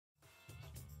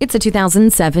It's a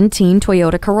 2017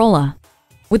 Toyota Corolla.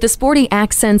 With the sporty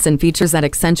accents and features that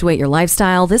accentuate your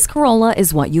lifestyle, this Corolla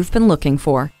is what you've been looking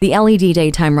for. The LED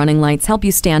daytime running lights help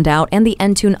you stand out, and the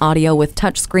Entune audio with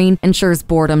touchscreen ensures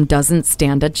boredom doesn't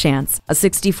stand a chance. A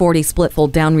 60/40 split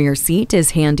fold-down rear seat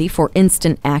is handy for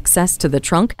instant access to the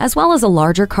trunk, as well as a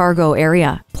larger cargo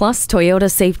area. Plus,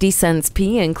 Toyota Safety Sense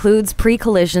P includes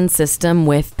pre-collision system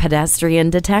with pedestrian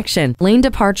detection, lane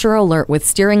departure alert with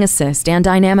steering assist, and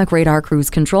dynamic radar cruise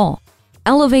control.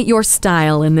 Elevate your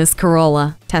style in this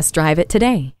Corolla. Test drive it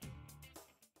today.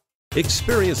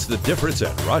 Experience the difference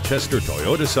at Rochester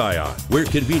Toyota Scion. We're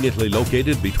conveniently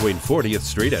located between 40th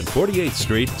Street and 48th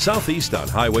Street, southeast on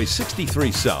Highway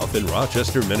 63 South in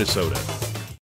Rochester, Minnesota.